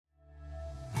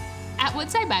At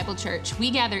Woodside Bible Church,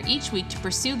 we gather each week to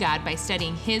pursue God by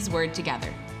studying His Word together.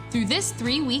 Through this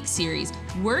 3-week series,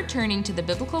 we're turning to the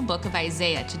biblical book of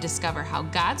Isaiah to discover how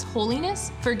God's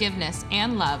holiness, forgiveness,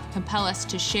 and love compel us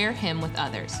to share Him with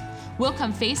others. We'll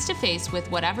come face to face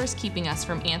with whatever's keeping us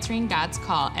from answering God's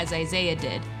call as Isaiah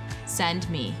did, "Send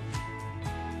me."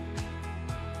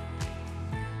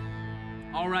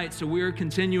 All right, so we're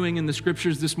continuing in the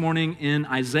scriptures this morning in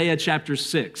Isaiah chapter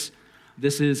 6.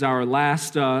 This is our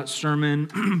last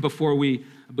sermon before we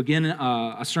begin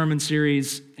a sermon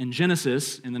series in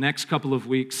Genesis in the next couple of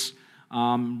weeks.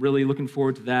 Really looking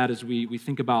forward to that as we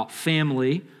think about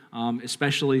family,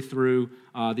 especially through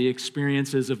the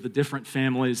experiences of the different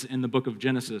families in the book of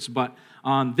Genesis. But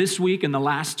this week and the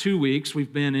last 2 weeks,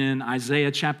 we've been in Isaiah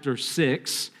chapter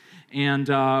 6. And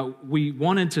we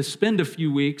wanted to spend a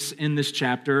few weeks in this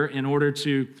chapter in order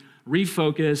to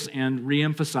refocus and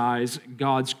reemphasize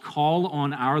God's call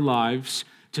on our lives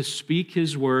to speak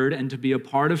His word and to be a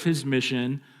part of His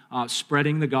mission,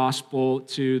 spreading the gospel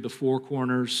to the four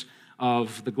corners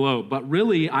of the globe. But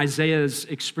really, Isaiah's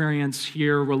experience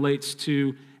here relates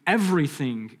to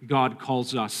everything God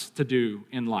calls us to do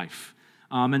in life.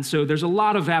 And so there's a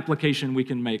lot of application we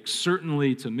can make,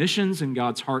 certainly to missions and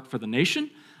God's heart for the nation,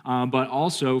 but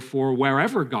also for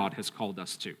wherever God has called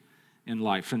us to in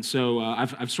life. And so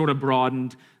I've sort of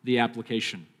broadened the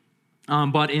application.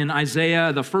 But in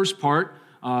Isaiah, the first part,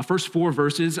 first 4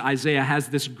 verses, Isaiah has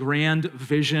this grand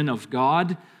vision of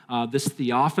God, this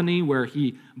theophany where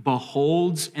he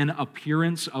beholds an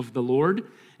appearance of the Lord.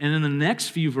 And in the next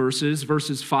few verses,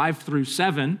 verses 5 through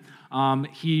 7,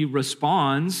 he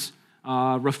responds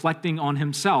reflecting on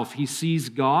himself. He sees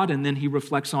God and then he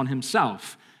reflects on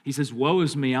himself. He says, "Woe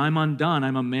is me, I'm undone,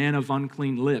 I'm a man of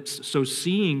unclean lips." So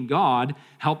seeing God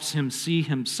helps him see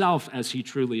himself as he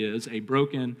truly is, a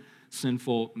broken,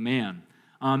 sinful man.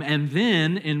 And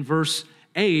then in verse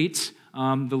 8,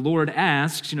 the Lord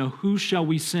asks, who shall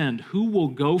we send? Who will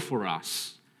go for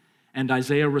us? And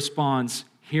Isaiah responds,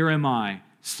 "Here am I,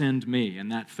 send me."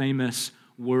 And that famous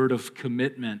word of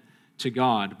commitment to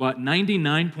God. But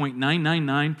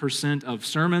 99.999% of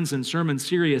sermons and sermon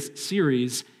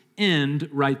series end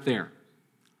right there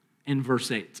in verse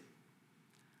 8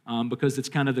 because it's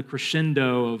kind of the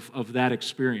crescendo of that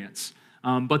experience.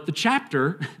 But the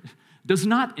chapter does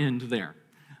not end there.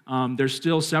 There's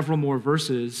still several more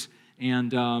verses,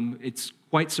 and it's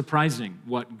quite surprising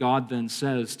what God then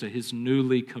says to his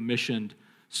newly commissioned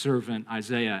servant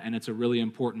Isaiah, and it's a really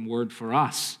important word for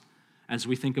us as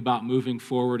we think about moving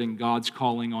forward in God's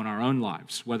calling on our own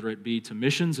lives, whether it be to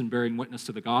missions and bearing witness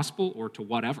to the gospel or to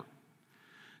whatever.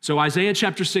 So Isaiah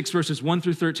chapter 6, verses 1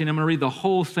 through 13, I'm going to read the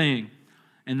whole thing,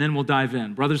 and then we'll dive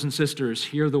in. Brothers and sisters,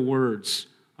 hear the words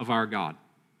of our God.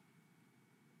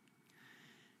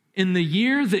 In the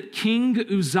year that King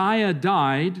Uzziah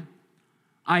died,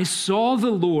 I saw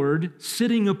the Lord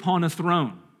sitting upon a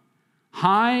throne,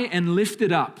 high and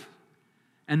lifted up,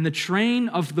 and the train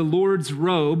of the Lord's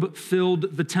robe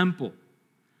filled the temple.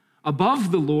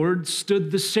 Above the Lord stood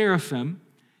the seraphim.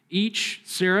 Each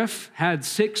seraph had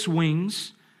 6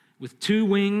 wings. With 2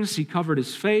 wings he covered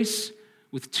his face,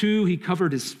 with 2 he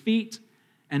covered his feet,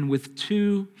 and with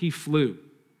 2 he flew.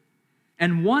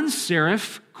 And one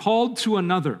seraph called to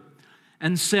another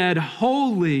and said,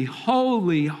 "Holy,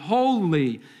 holy,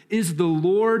 holy is the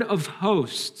Lord of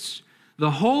hosts.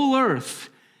 The whole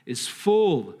earth is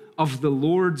full of the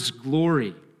Lord's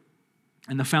glory."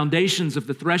 And the foundations of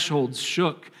the thresholds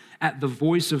shook at the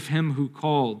voice of him who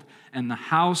called, and the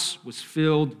house was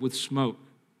filled with smoke.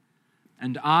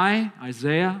 And I,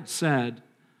 Isaiah, said,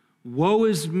 "Woe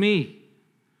is me,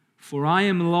 for I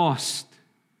am lost,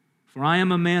 for I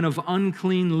am a man of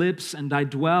unclean lips, and I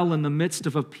dwell in the midst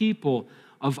of a people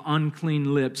of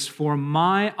unclean lips. For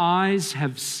my eyes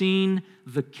have seen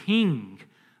the King,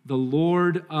 the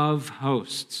Lord of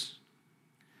hosts."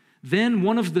 Then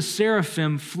one of the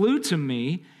seraphim flew to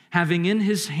me, having in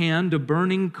his hand a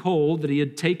burning coal that he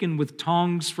had taken with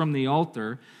tongs from the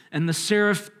altar, and the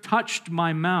seraph touched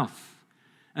my mouth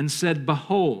and said,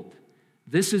 "Behold,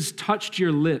 this has touched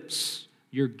your lips.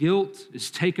 Your guilt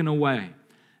is taken away,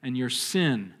 and your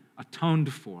sin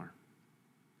atoned for."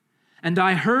 And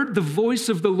I heard the voice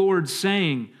of the Lord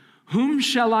saying, "Whom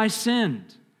shall I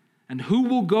send? And who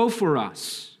will go for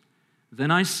us?"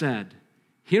 Then I said,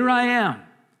 "Here I am,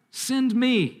 send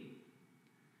me."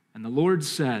 And the Lord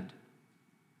said,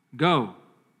 "Go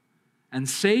and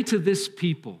say to this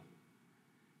people,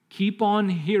 keep on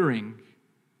hearing,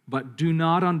 but do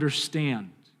not understand.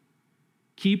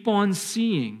 Keep on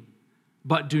seeing,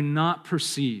 but do not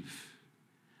perceive.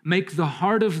 Make the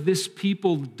heart of this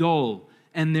people dull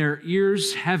and their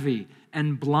ears heavy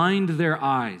and blind their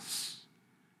eyes,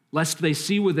 lest they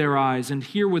see with their eyes and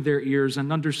hear with their ears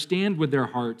and understand with their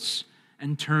hearts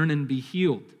and turn and be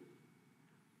healed.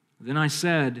 Then I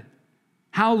said,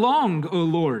 How long, O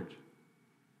Lord?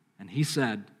 And he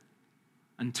said,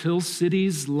 Until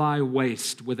cities lie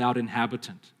waste without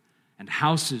inhabitant, and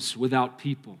houses without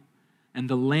people, and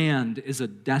the land is a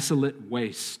desolate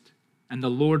waste, and the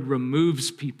Lord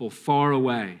removes people far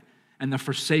away, and the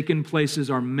forsaken places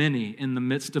are many in the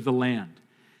midst of the land.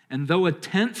 And though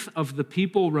 1/10 of the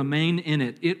people remain in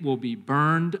it, it will be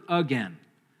burned again,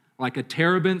 like a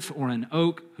terebinth or an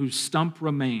oak whose stump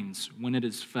remains when it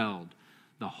is felled.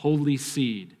 The holy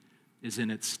seed is in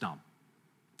its stump.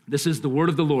 This is the word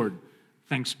of the Lord.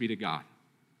 Thanks be to God.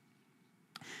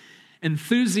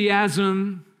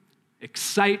 Enthusiasm,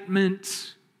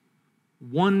 excitement,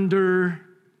 wonder,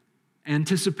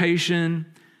 anticipation.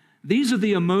 These are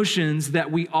the emotions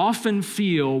that we often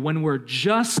feel when we're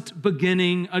just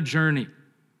beginning a journey.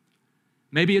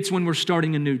 Maybe it's when we're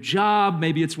starting a new job.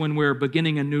 Maybe it's when we're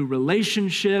beginning a new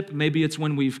relationship. Maybe it's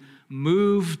when we've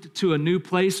moved to a new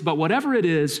place. But whatever it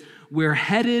is, we're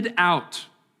headed out.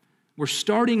 We're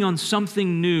starting on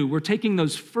something new. We're taking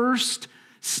those first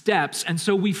steps, and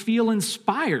so we feel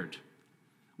inspired.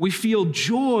 We feel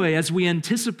joy as we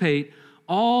anticipate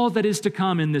all that is to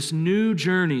come in this new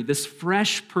journey, this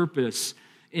fresh purpose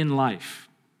in life.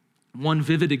 One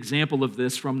vivid example of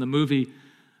this from the movie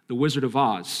The Wizard of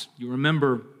Oz. You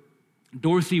remember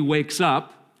Dorothy wakes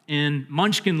up in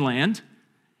Munchkinland.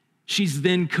 She's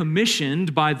then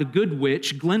commissioned by the good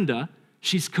witch, Glinda.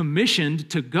 She's commissioned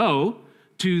to go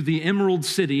to the Emerald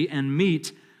City and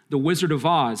meet the Wizard of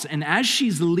Oz. And as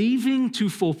she's leaving to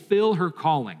fulfill her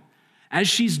calling, as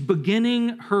she's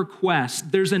beginning her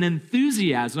quest, there's an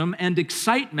enthusiasm and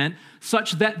excitement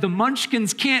such that the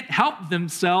Munchkins can't help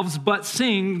themselves but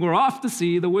sing, We're off to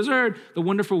see the wizard, the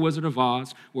wonderful Wizard of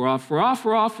Oz. We're off,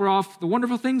 the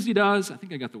wonderful things he does. I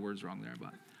think I got the words wrong there,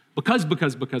 but because,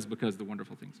 the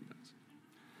wonderful things he does.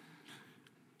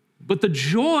 But the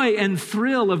joy and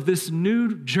thrill of this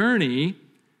new journey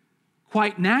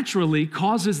quite naturally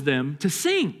causes them to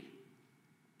sing.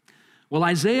 Well,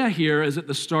 Isaiah here is at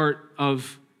the start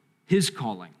of his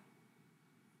calling.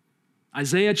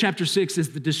 Isaiah chapter 6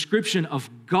 is the description of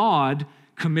God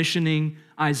commissioning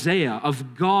Isaiah,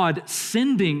 of God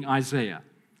sending Isaiah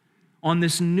on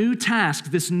this new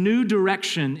task, this new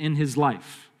direction in his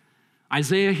life.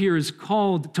 Isaiah here is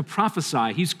called to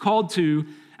prophesy. He's called to,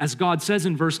 as God says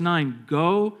in verse 9,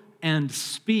 go and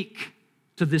speak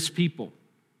to this people.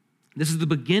 This is the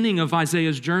beginning of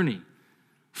Isaiah's journey,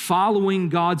 following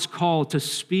God's call to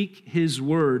speak his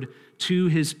word to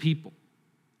his people.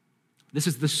 This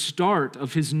is the start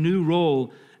of his new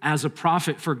role as a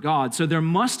prophet for God. So there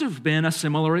must have been a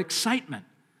similar excitement,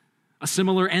 a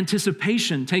similar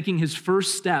anticipation, taking his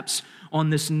first steps on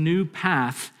this new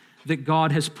path that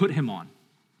God has put him on.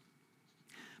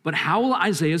 But how will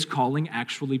Isaiah's calling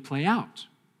actually play out?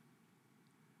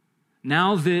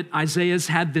 Now that Isaiah's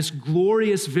had this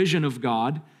glorious vision of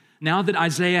God, now that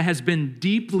Isaiah has been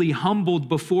deeply humbled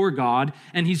before God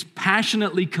and he's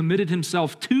passionately committed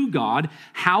himself to God,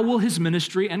 how will his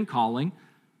ministry and calling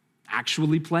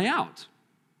actually play out?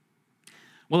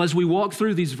 Well, as we walk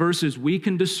through these verses, we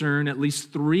can discern at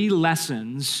least 3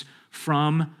 lessons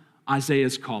from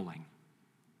Isaiah's calling.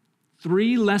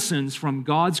 3 lessons from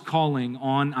God's calling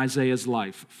on Isaiah's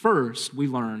life. First, we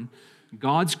learn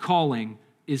God's calling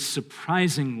is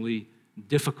surprisingly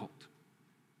difficult.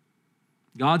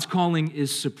 God's calling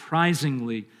is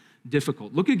surprisingly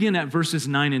difficult. Look again at verses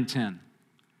 9 and 10.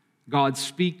 God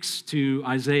speaks to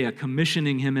Isaiah,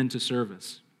 commissioning him into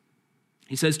service.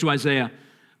 He says to Isaiah,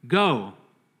 go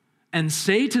and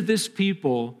say to this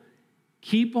people,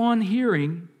 keep on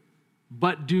hearing,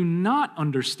 but do not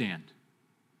understand.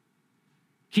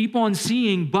 Keep on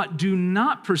seeing, but do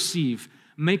not perceive.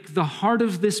 Make the heart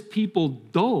of this people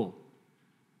dull.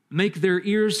 Make their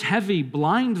ears heavy,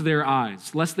 blind their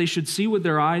eyes, lest they should see with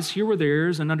their eyes, hear with their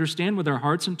ears, and understand with their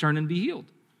hearts, and turn and be healed.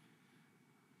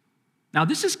 Now,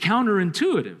 this is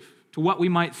counterintuitive to what we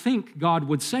might think God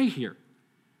would say here.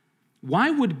 Why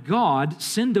would God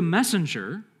send a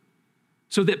messenger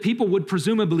so that people would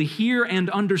presumably hear and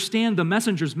understand the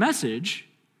messenger's message,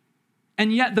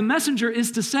 and yet the messenger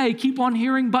is to say, keep on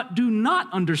hearing, but do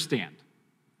not understand.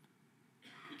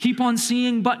 Keep on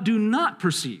seeing, but do not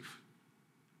perceive.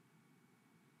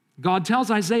 God tells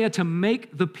Isaiah to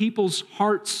make the people's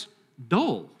hearts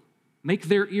dull, make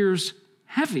their ears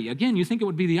heavy. Again, you think it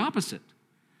would be the opposite.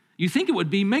 You think it would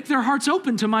be make their hearts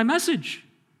open to my message,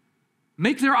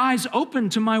 make their eyes open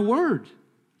to my word.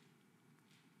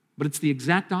 But it's the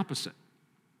exact opposite.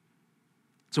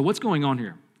 So what's going on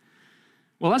here?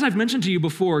 Well, as I've mentioned to you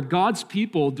before, God's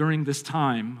people during this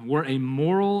time were a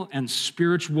moral and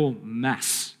spiritual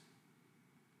mess.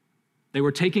 They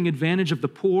were taking advantage of the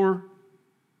poor.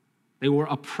 They were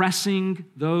oppressing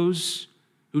those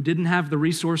who didn't have the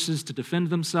resources to defend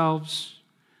themselves.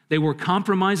 They were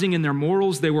compromising in their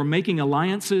morals. They were making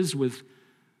alliances with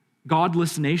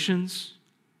godless nations.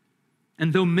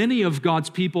 And though many of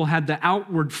God's people had the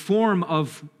outward form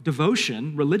of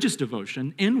devotion, religious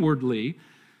devotion, inwardly,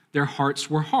 their hearts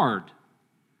were hard.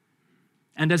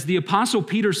 And as the Apostle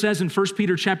Peter says in 1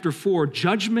 Peter chapter 4,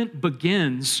 judgment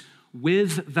begins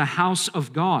with the house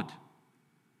of God.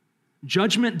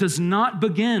 Judgment does not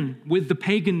begin with the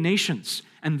pagan nations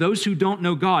and those who don't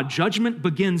know God. Judgment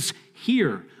begins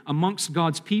here amongst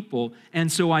God's people. And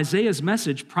so Isaiah's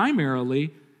message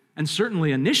primarily, and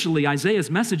certainly initially, Isaiah's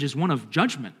message is one of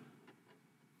judgment.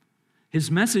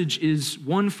 His message is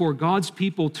one for God's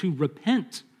people to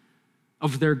repent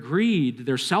of their greed,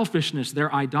 their selfishness,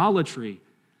 their idolatry.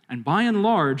 And by and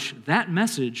large, that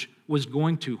message was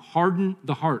going to harden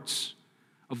the hearts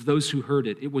of those who heard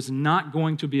it. It was not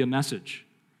going to be a message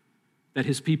that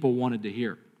his people wanted to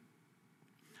hear.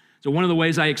 So one of the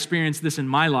ways I experience this in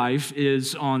my life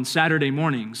is on Saturday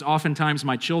mornings. Oftentimes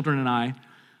my children and I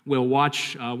will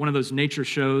watch one of those nature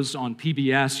shows on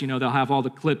PBS. You know, they'll have all the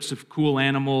clips of cool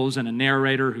animals and a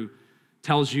narrator who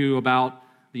tells you about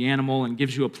the animal and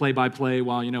gives you a play-by-play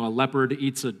while, a leopard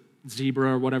eats a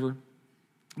zebra or whatever.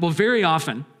 Well, very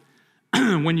often,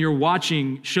 when you're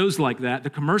watching shows like that, the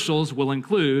commercials will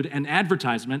include an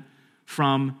advertisement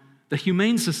from the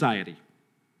Humane Society.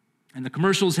 And the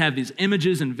commercials have these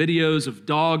images and videos of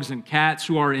dogs and cats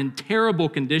who are in terrible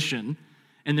condition,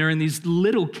 and they're in these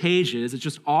little cages. It's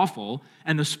just awful.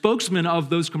 And the spokesman of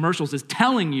those commercials is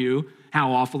telling you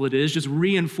how awful it is, just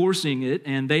reinforcing it.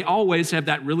 And they always have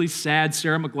that really sad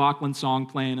Sarah McLachlan song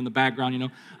playing in the background,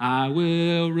 I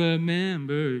will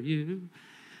remember you.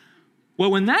 Well,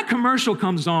 when that commercial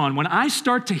comes on, when I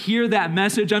start to hear that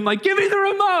message, I'm like, give me the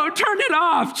remote, turn it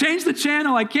off, change the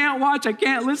channel, I can't watch, I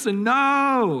can't listen.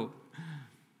 No.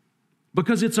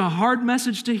 Because it's a hard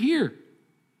message to hear.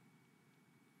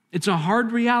 It's a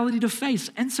hard reality to face,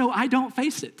 and so I don't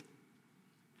face it.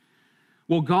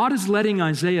 Well, God is letting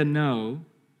Isaiah know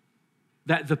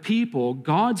that the people,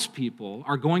 God's people,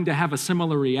 are going to have a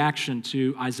similar reaction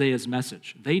to Isaiah's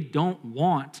message. They don't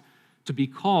want to be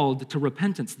called to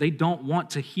repentance. They don't want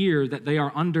to hear that they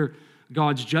are under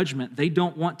God's judgment. They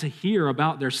don't want to hear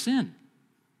about their sin.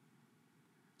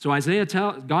 So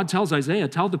God tells Isaiah,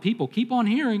 tell the people, keep on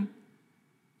hearing,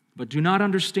 but do not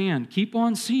understand. Keep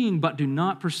on seeing, but do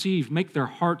not perceive. Make their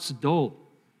hearts dull.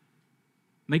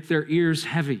 Make their ears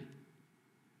heavy.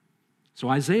 So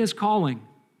Isaiah's calling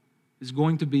is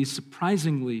going to be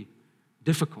surprisingly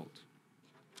difficult.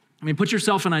 Put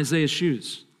yourself in Isaiah's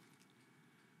shoes.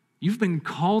 You've been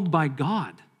called by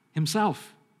God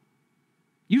himself.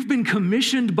 You've been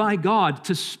commissioned by God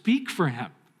to speak for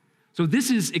him. So this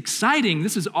is exciting.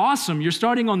 This is awesome. You're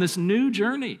starting on this new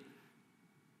journey.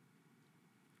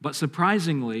 But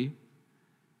surprisingly,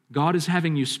 God is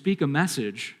having you speak a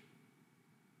message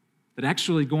that's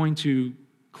actually going to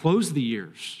close the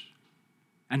ears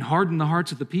and harden the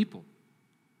hearts of the people.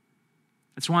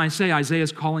 That's why I say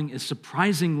Isaiah's calling is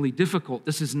surprisingly difficult.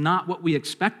 This is not what we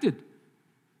expected.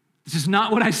 This is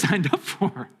not what I signed up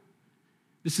for.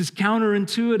 This is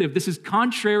counterintuitive. This is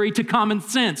contrary to common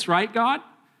sense, right, God?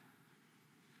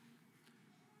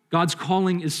 God's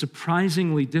calling is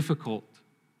surprisingly difficult.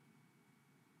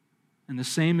 And the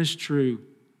same is true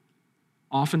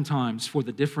oftentimes for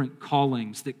the different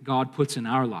callings that God puts in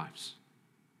our lives.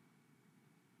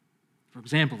 For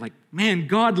example,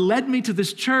 God led me to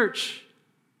this church,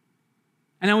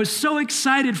 and I was so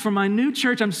excited for my new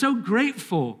church. I'm so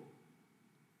grateful.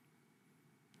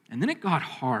 And then it got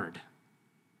hard.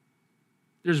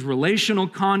 There's relational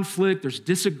conflict, there's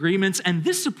disagreements, and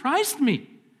this surprised me.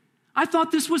 I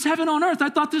thought this was heaven on earth. I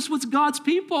thought this was God's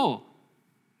people.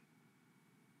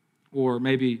 Or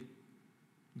maybe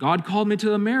God called me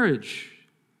to a marriage.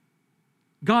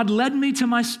 God led me to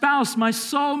my spouse, my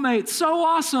soulmate, so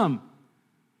awesome.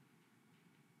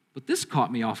 But this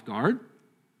caught me off guard.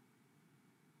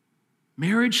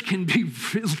 Marriage can be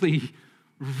really,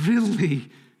 really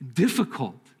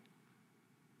difficult.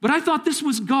 But I thought this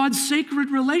was God's sacred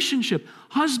relationship,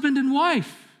 husband and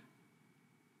wife.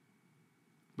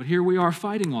 But here we are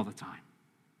fighting all the time.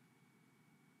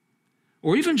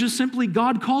 Or even just simply,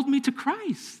 God called me to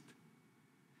Christ.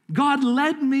 God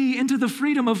led me into the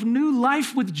freedom of new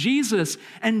life with Jesus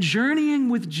and journeying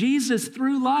with Jesus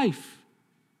through life.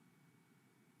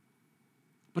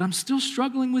 But I'm still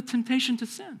struggling with temptation to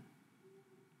sin.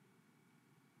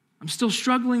 I'm still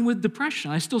struggling with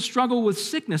depression. I still struggle with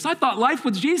sickness. I thought life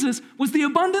with Jesus was the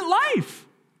abundant life.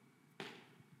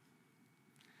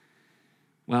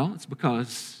 Well, it's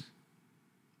because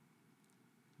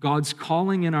God's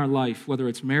calling in our life, whether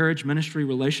it's marriage, ministry,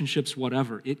 relationships,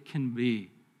 whatever, it can be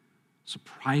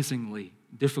surprisingly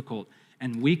difficult,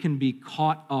 and we can be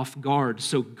caught off guard.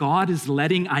 So God is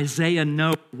letting Isaiah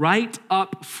know right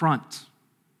up front.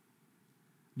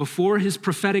 Before his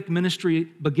prophetic ministry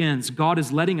begins, God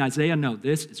is letting Isaiah know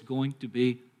this is going to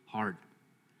be hard.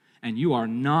 And you are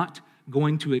not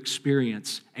going to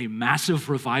experience a massive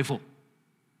revival.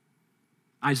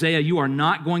 Isaiah, you are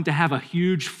not going to have a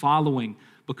huge following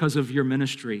because of your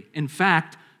ministry. In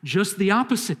fact, just the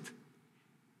opposite.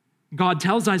 God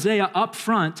tells Isaiah up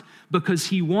front because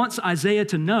he wants Isaiah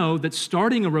to know that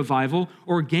starting a revival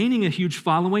or gaining a huge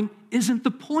following isn't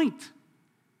the point.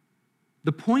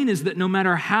 The point is that no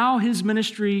matter how his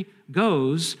ministry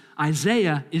goes,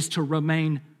 Isaiah is to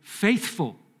remain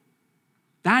faithful.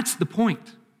 That's the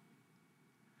point.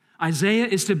 Isaiah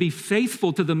is to be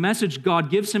faithful to the message God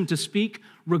gives him to speak,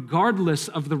 regardless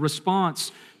of the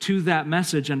response to that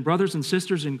message. And brothers and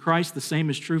sisters in Christ, the same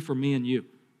is true for me and you.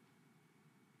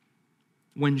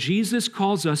 When Jesus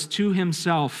calls us to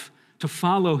himself to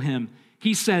follow him,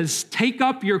 he says, take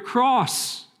up your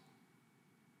cross.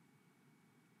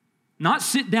 Not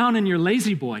sit down in your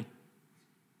lazy boy.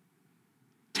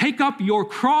 Take up your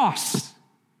cross.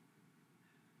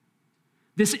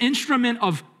 This instrument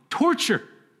of torture,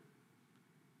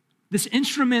 this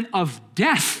instrument of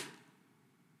death.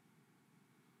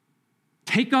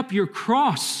 Take up your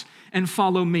cross and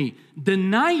follow me.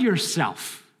 Deny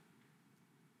yourself.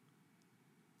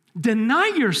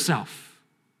 Deny yourself.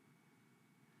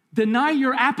 Deny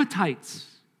your appetites.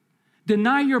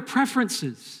 Deny your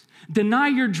preferences. Deny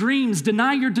your dreams.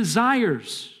 Deny your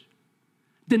desires.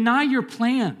 Deny your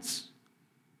plans.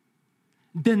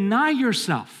 Deny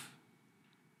yourself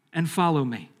and follow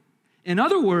me. In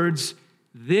other words,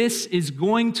 this is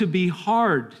going to be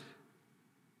hard,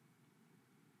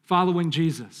 following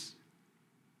Jesus.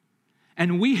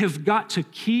 And we have got to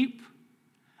keep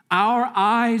our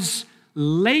eyes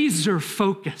laser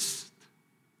focused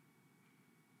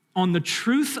on the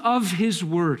truth of his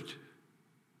word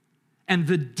and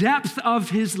the depth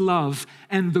of his love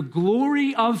and the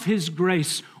glory of his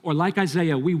grace, or like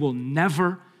Isaiah, we will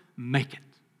never make it.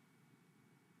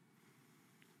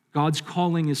 God's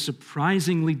calling is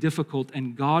surprisingly difficult,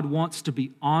 and God wants to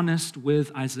be honest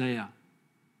with Isaiah.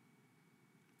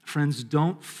 Friends,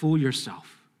 don't fool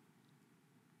yourself.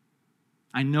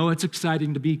 I know it's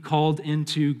exciting to be called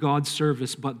into God's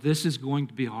service, but this is going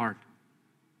to be hard.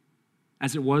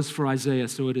 As it was for Isaiah,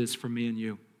 so it is for me and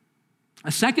you.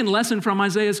 A second lesson from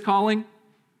Isaiah's calling: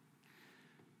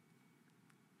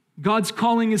 God's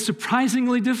calling is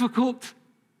surprisingly difficult,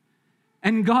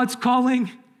 and God's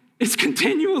calling is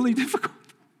continually difficult.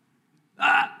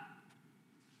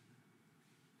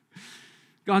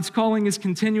 God's calling is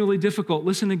continually difficult.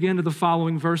 Listen again to the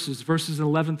following verses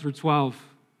 11 through 12.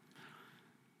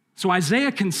 So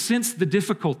Isaiah can sense the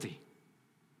difficulty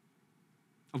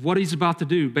of what he's about to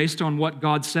do based on what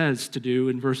God says to do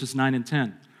in verses 9 and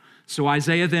 10. So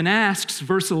Isaiah then asks,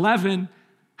 verse 11,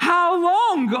 how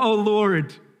long, O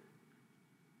Lord?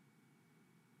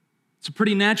 It's a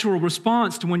pretty natural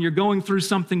response to when you're going through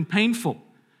something painful,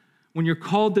 when you're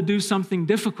called to do something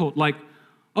difficult, like,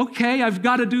 okay, I've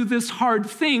got to do this hard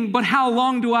thing, but how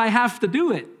long do I have to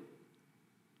do it?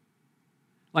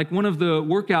 Like one of the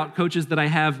workout coaches that I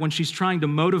have, when she's trying to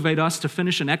motivate us to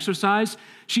finish an exercise,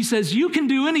 she says, you can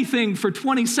do anything for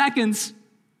 20 seconds.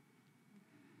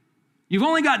 You've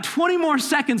only got 20 more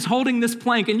seconds holding this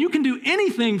plank, and you can do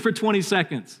anything for 20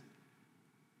 seconds.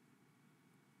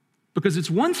 Because it's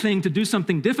one thing to do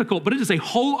something difficult, but it is a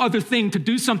whole other thing to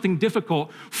do something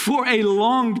difficult for a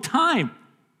long time.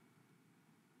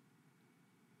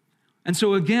 And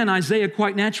so again, Isaiah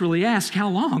quite naturally asks, how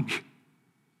long?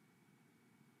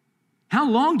 How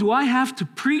long do I have to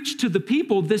preach to the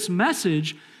people this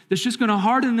message that's just going to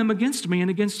harden them against me and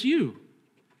against you?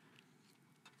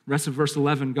 Rest of verse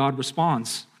 11, God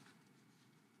responds.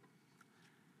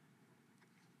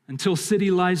 Until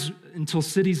cities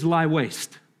lie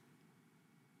waste,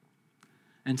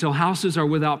 until houses are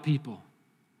without people,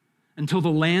 until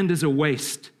the land is a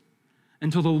waste,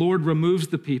 until the Lord removes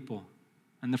the people,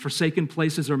 and the forsaken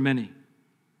places are many.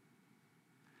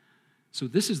 So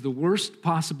this is the worst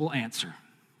possible answer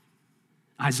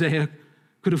Isaiah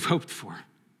could have hoped for.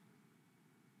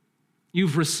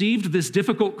 You've received this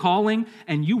difficult calling,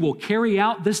 and you will carry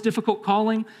out this difficult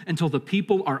calling until the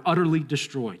people are utterly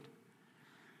destroyed.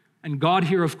 And God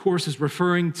here, of course, is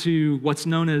referring to what's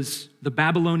known as the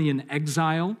Babylonian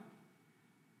exile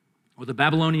or the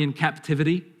Babylonian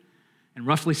captivity in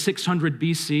roughly 600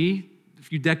 BC, a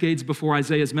few decades before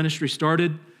Isaiah's ministry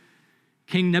started.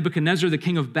 King Nebuchadnezzar, the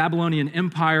king of Babylonian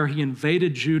Empire, he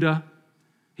invaded Judah.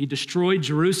 He destroyed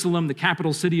Jerusalem, the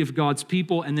capital city of God's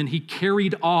people, and then he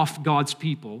carried off God's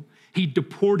people. He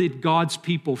deported God's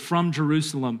people from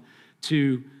Jerusalem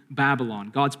to Babylon.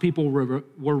 God's people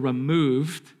were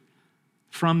removed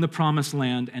from the promised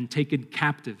land and taken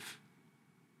captive,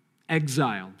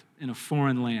 exiled in a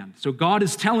foreign land. So God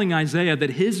is telling Isaiah that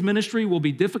his ministry will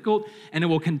be difficult and it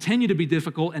will continue to be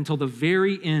difficult until the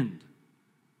very end.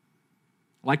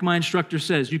 Like my instructor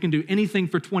says, you can do anything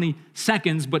for 20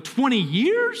 seconds, but 20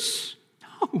 years?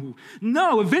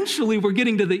 No, eventually we're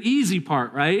getting to the easy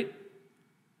part, right?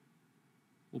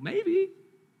 Well, maybe.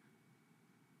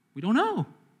 We don't know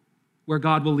where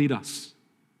God will lead us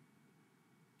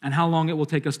and how long it will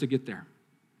take us to get there.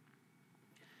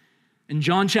 In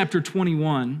John chapter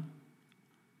 21,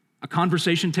 a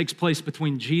conversation takes place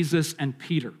between Jesus and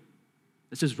Peter.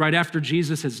 This is right after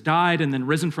Jesus has died and then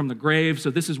risen from the grave. So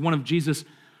this is one of Jesus'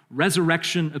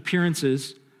 resurrection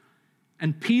appearances.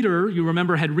 And Peter, you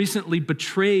remember, had recently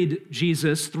betrayed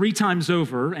Jesus 3 times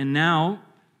over, and now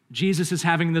Jesus is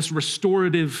having this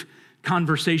restorative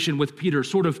conversation with Peter,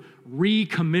 sort of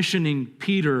recommissioning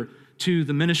Peter to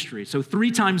the ministry. So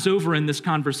 3 times over in this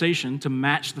conversation, to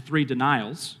match the 3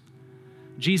 denials,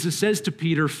 Jesus says to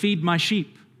Peter, "Feed my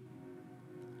sheep.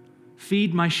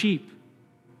 Feed my sheep.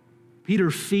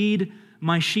 Peter, feed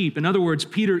my sheep." In other words,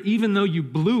 Peter, even though you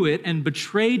blew it and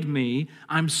betrayed me,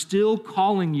 I'm still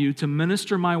calling you to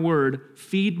minister my word,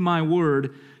 feed my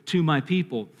word to my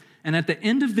people. And at the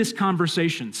end of this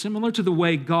conversation, similar to the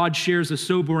way God shares a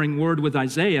sobering word with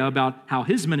Isaiah about how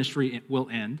his ministry will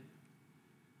end,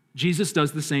 Jesus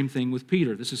does the same thing with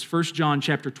Peter. This is 1 John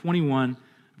chapter 21,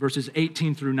 verses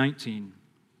 18 through 19.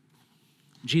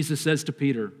 Jesus says to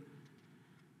Peter,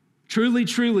 "Truly,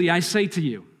 truly, I say to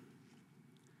you,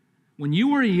 when you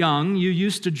were young, you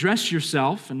used to dress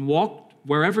yourself and walk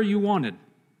wherever you wanted.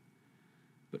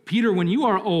 But Peter, when you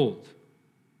are old,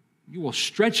 you will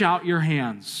stretch out your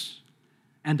hands,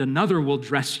 and another will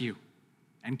dress you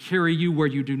and carry you where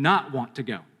you do not want to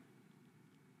go."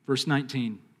 Verse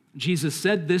 19, Jesus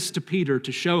said this to Peter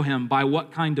to show him by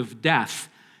what kind of death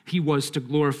he was to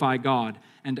glorify God.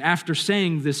 And after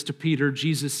saying this to Peter,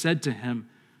 Jesus said to him,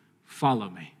 "Follow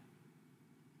me."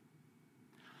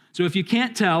 So if you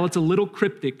can't tell, it's a little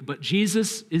cryptic, but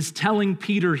Jesus is telling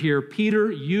Peter here, "Peter,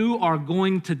 you are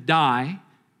going to die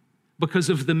because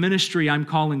of the ministry I'm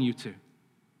calling you to.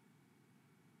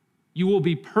 You will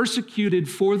be persecuted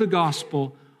for the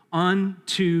gospel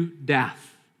unto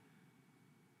death."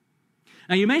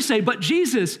 Now you may say, "But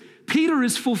Jesus, Peter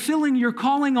is fulfilling your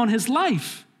calling on his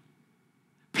life.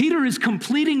 Peter is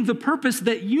completing the purpose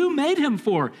that you made him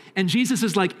for." And Jesus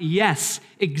is like, "Yes,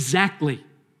 exactly.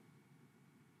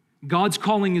 God's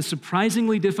calling is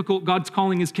surprisingly difficult. God's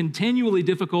calling is continually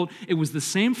difficult. It was the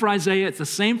same for Isaiah. It's the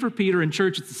same for Peter. In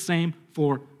church, it's the same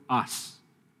for us.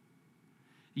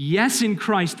 Yes, in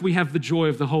Christ, we have the joy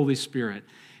of the Holy Spirit.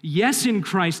 Yes, in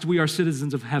Christ, we are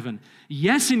citizens of heaven.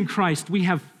 Yes, in Christ, we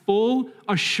have full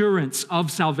assurance of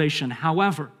salvation.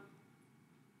 However,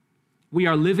 we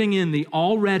are living in the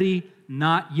already,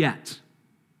 not yet.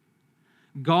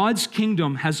 God's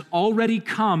kingdom has already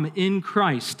come in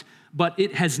Christ, but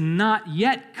it has not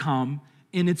yet come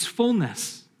in its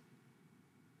fullness.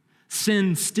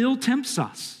 Sin still tempts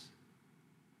us.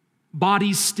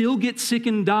 Bodies still get sick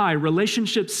and die.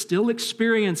 Relationships still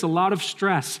experience a lot of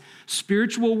stress.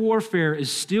 Spiritual warfare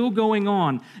is still going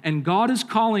on, and God is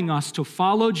calling us to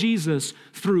follow Jesus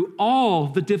through all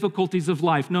the difficulties of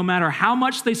life, no matter how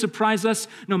much they surprise us,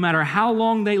 no matter how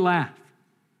long they last.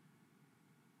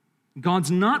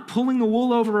 God's not pulling the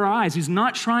wool over our eyes. He's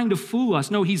not trying to fool us.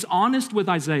 No, he's honest with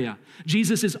Isaiah.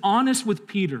 Jesus is honest with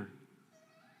Peter.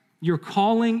 Your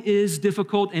calling is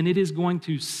difficult, and it is going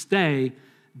to stay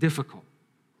difficult.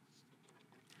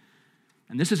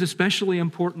 And this is especially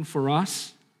important for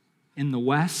us in the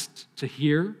West to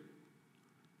hear,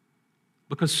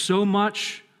 because so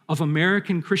much of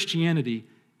American Christianity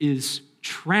is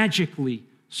tragically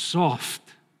soft.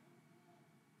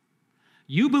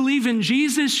 You believe in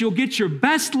Jesus, you'll get your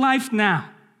best life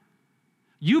now.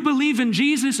 You believe in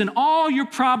Jesus and all your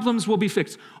problems will be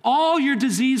fixed. All your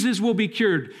diseases will be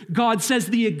cured. God says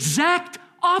the exact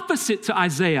opposite to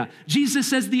Isaiah. Jesus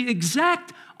says the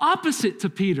exact opposite to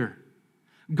Peter.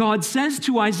 God says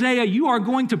to Isaiah, you are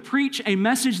going to preach a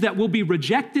message that will be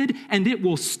rejected, and it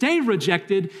will stay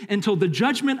rejected until the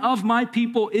judgment of my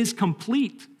people is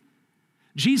complete.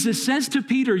 Jesus says to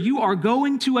Peter, you are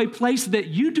going to a place that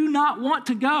you do not want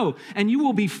to go, and you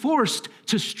will be forced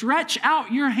to stretch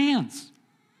out your hands.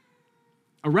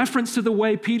 A reference to the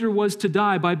way Peter was to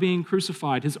die by being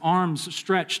crucified, his arms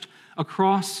stretched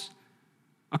across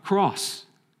a cross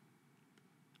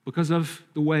because of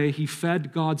the way he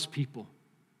fed God's people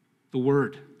the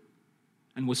word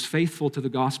and was faithful to the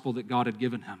gospel that God had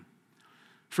given him.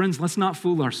 Friends, let's not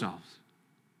fool ourselves.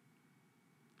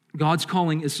 God's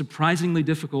calling is surprisingly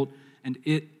difficult, and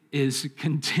it is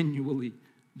continually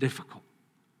difficult.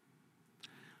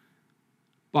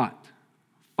 But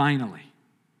finally,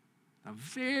 the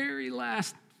very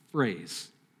last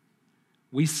phrase,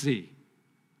 we see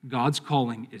God's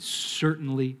calling is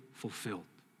certainly fulfilled.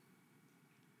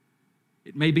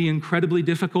 It may be incredibly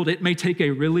difficult. It may take a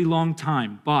really long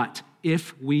time, but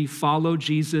if we follow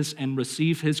Jesus and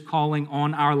receive his calling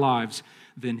on our lives,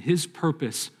 then his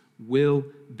purpose will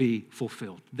be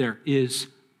fulfilled. There is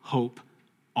hope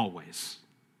always.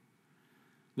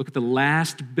 Look at the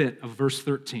last bit of verse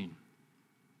 13.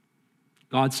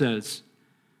 God says,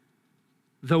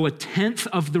 though 1/10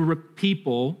 of the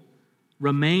people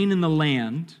remain in the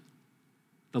land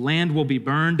will be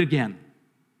burned again.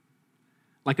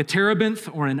 Like a terebinth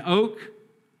or an oak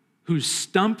whose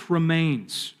stump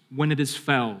remains when it is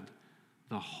felled,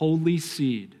 the holy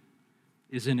seed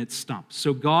is in its stump.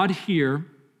 So God here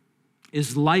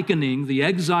is likening the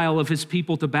exile of his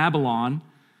people to Babylon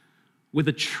with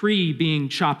a tree being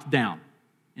chopped down.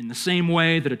 In the same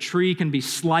way that a tree can be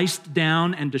sliced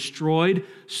down and destroyed,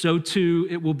 so too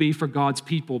it will be for God's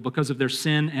people because of their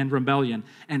sin and rebellion.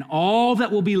 And all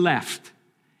that will be left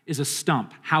is a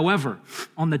stump. However,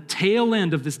 on the tail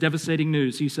end of this devastating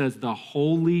news, he says, the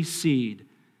holy seed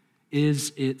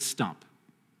is its stump.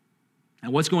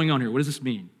 Now, what's going on here? What does this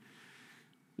mean?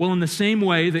 Well, in the same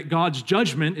way that God's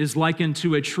judgment is likened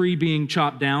to a tree being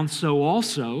chopped down, so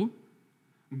also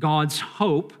God's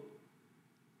hope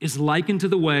is likened to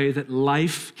the way that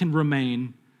life can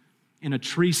remain in a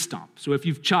tree stump. So if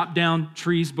you've chopped down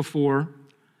trees before,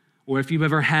 or if you've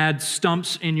ever had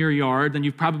stumps in your yard, then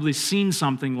you've probably seen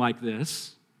something like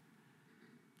this.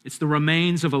 It's the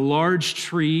remains of a large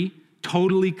tree,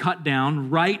 totally cut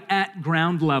down, right at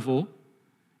ground level.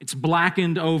 It's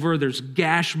blackened over, there's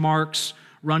gash marks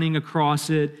running across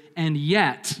it, and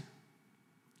yet,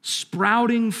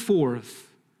 sprouting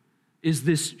forth is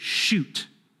this shoot.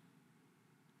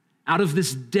 Out of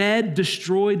this dead,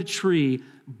 destroyed tree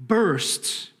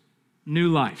bursts new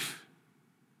life.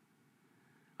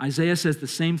 Isaiah says the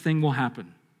same thing will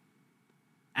happen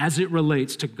as it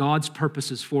relates to God's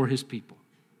purposes for his people.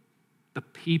 The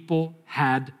people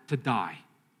had to die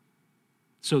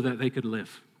so that they could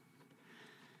live.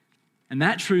 And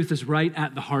that truth is right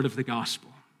at the heart of the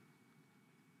gospel.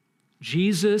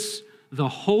 Jesus, the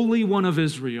Holy One of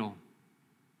Israel,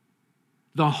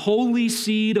 the holy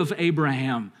seed of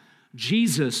Abraham,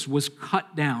 Jesus was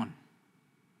cut down.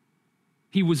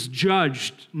 He was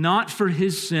judged not for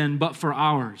his sin, but for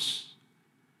ours.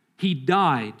 He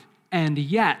died, and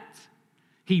yet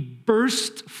he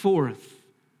burst forth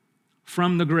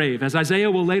from the grave. As Isaiah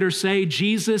will later say,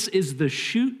 Jesus is the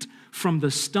shoot from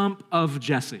the stump of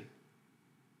Jesse.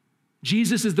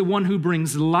 Jesus is the one who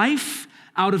brings life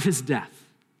out of his death.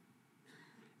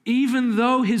 Even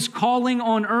though his calling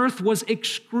on earth was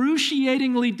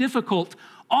excruciatingly difficult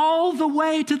all the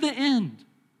way to the end,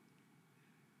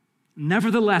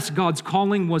 nevertheless, God's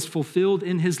calling was fulfilled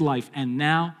in his life, and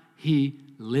now he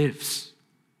lives,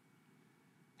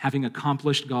 having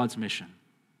accomplished God's mission.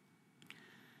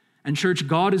 And church,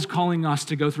 God is calling us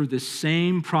to go through this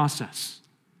same process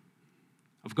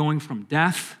of going from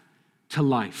death to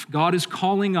life. God is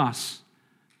calling us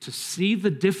to see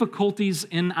the difficulties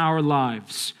in our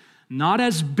lives, not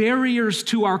as barriers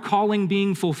to our calling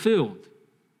being fulfilled,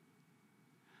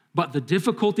 but the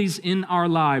difficulties in our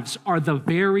lives are the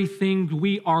very thing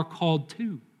we are called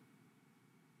to.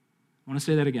 I want to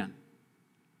say that again.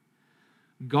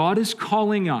 God is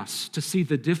calling us to see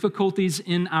the difficulties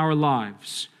in our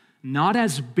lives, not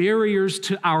as barriers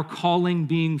to our calling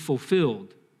being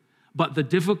fulfilled, but the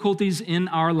difficulties in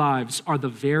our lives are the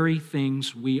very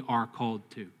things we are called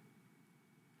to.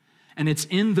 And it's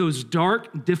in those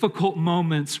dark, difficult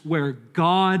moments where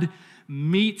God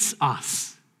meets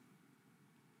us.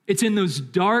 It's in those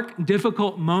dark,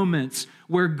 difficult moments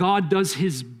where God does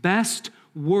his best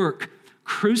work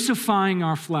crucifying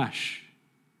our flesh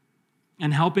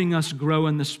and helping us grow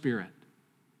in the Spirit.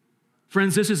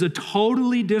 Friends, this is a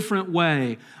totally different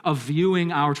way of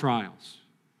viewing our trials.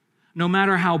 No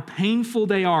matter how painful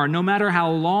they are, no matter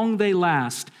how long they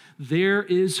last, there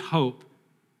is hope,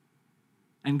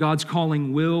 and God's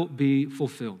calling will be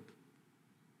fulfilled.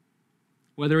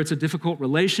 Whether it's a difficult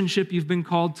relationship you've been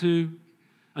called to,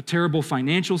 a terrible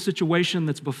financial situation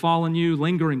that's befallen you,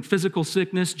 lingering physical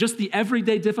sickness, just the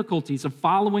everyday difficulties of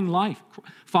following life,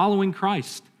 following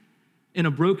Christ in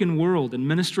a broken world and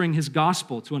ministering his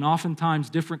gospel to an oftentimes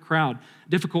difficult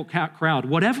crowd,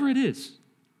 whatever it is,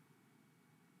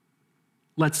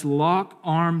 let's lock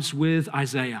arms with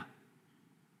Isaiah.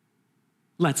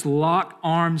 Let's lock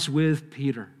arms with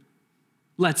Peter.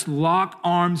 Let's lock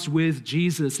arms with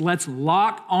Jesus. Let's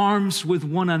lock arms with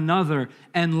one another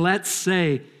and let's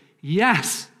say,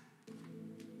 yes,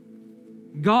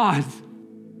 God,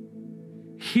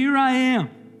 here I am.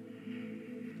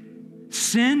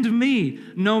 Send me,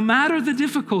 no matter the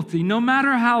difficulty, no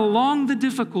matter how long the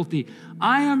difficulty.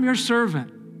 I am your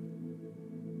servant.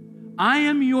 I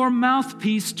am your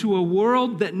mouthpiece to a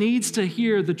world that needs to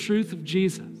hear the truth of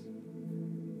Jesus.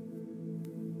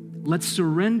 Let's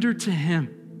surrender to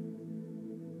him.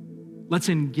 Let's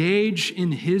engage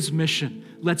in his mission.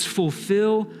 Let's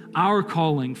fulfill our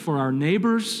calling for our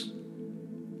neighbors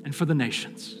and for the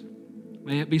nations.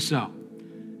 May it be so.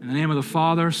 In the name of the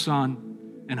Father, Son,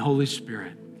 and Holy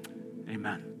Spirit.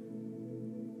 Amen.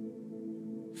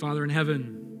 Father in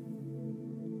heaven,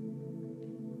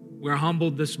 we're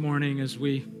humbled this morning as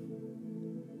we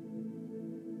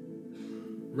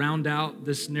round out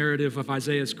this narrative of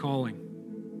Isaiah's calling.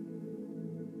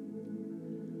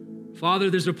 Father,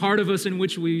 there's a part of us in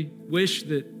which we wish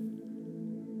that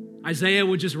Isaiah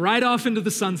would just ride off into the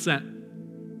sunset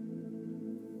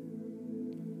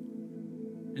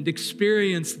and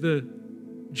experience the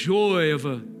joy of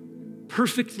a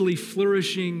perfectly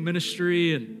flourishing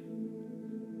ministry and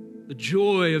the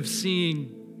joy of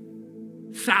seeing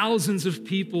thousands of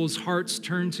people's hearts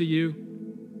turn to you.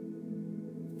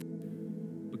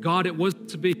 But God, it wasn't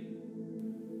to be.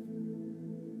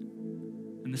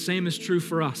 And the same is true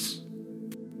for us.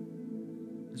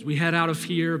 As we head out of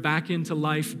here, back into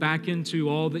life, back into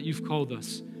all that you've called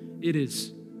us, it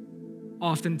is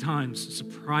oftentimes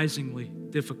surprisingly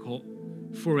difficult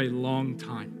for a long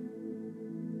time.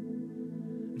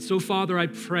 And so, Father, I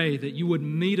pray that you would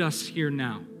meet us here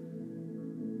now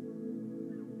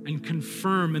and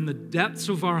confirm in the depths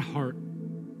of our heart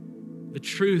the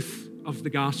truth of the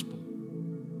gospel,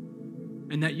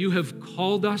 and that you have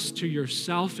called us to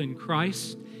yourself in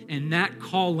Christ, and that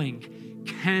calling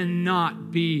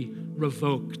cannot be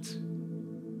revoked.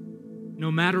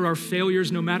 No matter our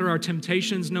failures, no matter our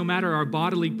temptations, no matter our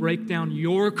bodily breakdown,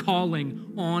 your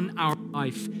calling on our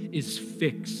life is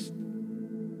fixed.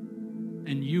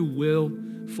 And you will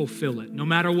fulfill it. No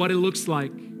matter what it looks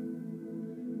like,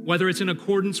 whether it's in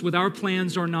accordance with our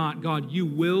plans or not, God, you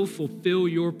will fulfill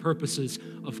your purposes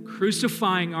of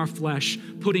crucifying our flesh,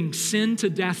 putting sin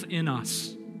to death in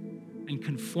us, and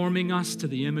conforming us to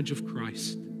the image of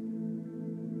Christ.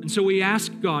 And so we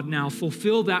ask God now,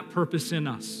 fulfill that purpose in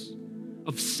us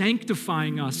of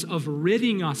sanctifying us, of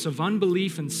ridding us of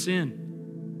unbelief and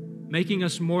sin, making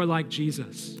us more like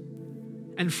Jesus,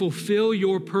 and fulfill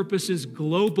your purposes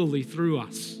globally through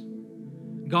us.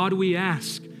 God, we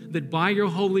ask that by your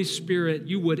Holy Spirit,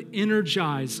 you would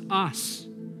energize us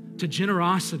to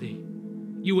generosity.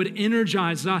 You would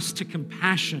energize us to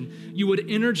compassion. You would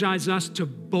energize us to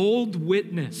bold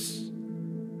witness,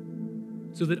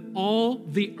 so that all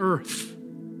the earth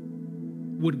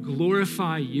would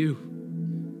glorify you,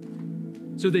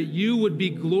 so that you would be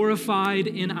glorified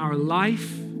in our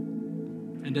life,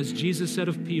 and as Jesus said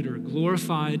of Peter,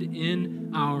 glorified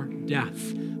in our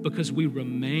death, because we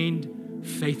remained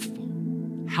faithful.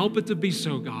 Help it to be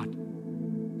so, God,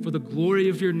 for the glory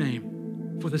of your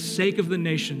name, for the sake of the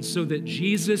nations, so that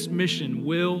Jesus' mission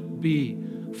will be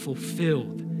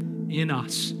fulfilled in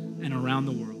us and around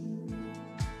the world.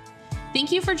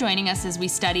 Thank you for joining us as we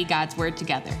study God's Word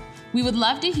together. We would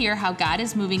love to hear how God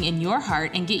is moving in your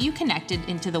heart and get you connected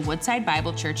into the Woodside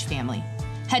Bible Church family.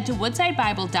 Head to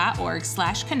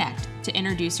woodsidebible.org/connect to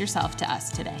introduce yourself to us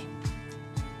today.